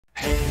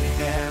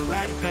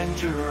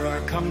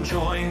adventurer, come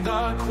join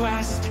the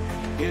quest.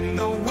 In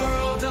the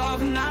world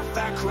of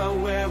Nathakra,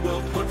 where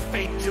we'll put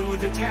fate to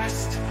the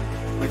test.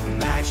 With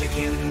magic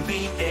in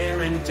the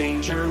air and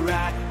danger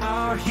at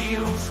our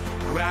heels.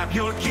 Grab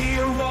your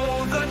gear,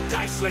 roll the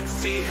dice, let's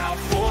see how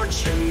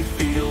fortune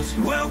feels.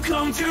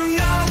 Welcome to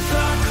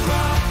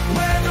Nathakra,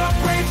 where the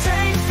brave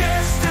take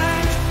their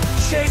stand.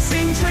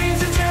 Chasing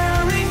dreams and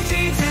daring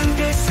deeds in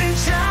this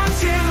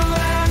enchanted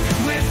land.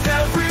 With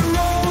every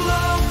roll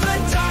of the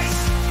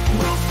dice,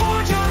 we'll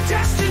forge our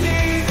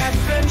destiny.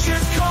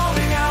 Adventures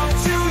calling out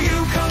to you,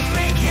 come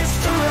make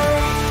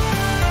history.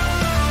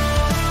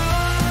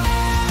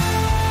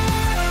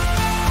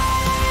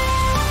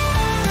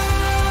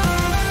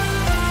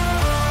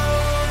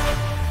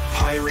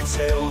 Pirates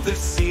sail the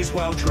seas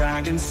while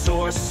dragons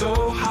soar so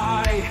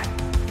high.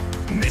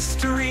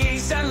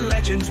 Mysteries and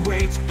legends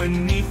wait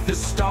beneath the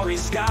starry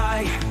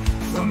sky.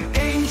 From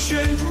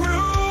ancient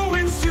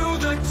ruins to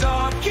the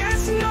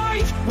darkest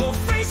night, we'll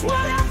face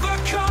whatever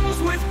comes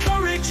with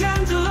courage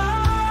and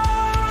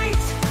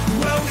delight.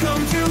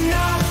 Welcome to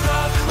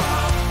Nathakra,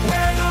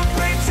 where the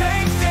brave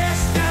take their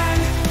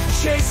stand.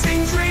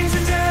 Chasing dreams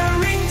and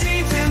daring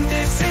deeds in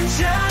this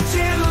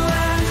enchanted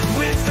land.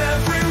 With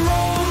every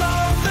roll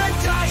of the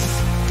dice,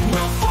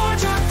 we'll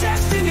forge our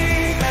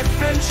destiny.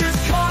 Adventures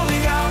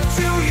calling out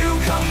to you,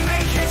 come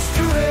make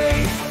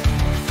history.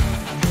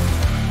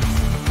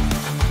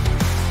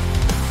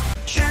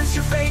 Chance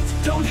your fate,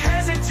 don't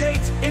hesitate.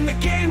 In the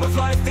game of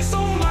life, there's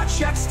so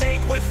much at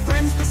stake. With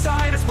friends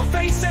beside us, we'll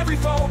face every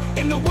foe.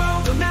 In the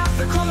world of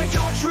Nathakra, let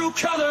your true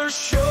colors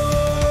show.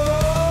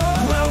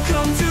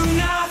 Welcome to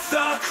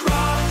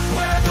Nathakra.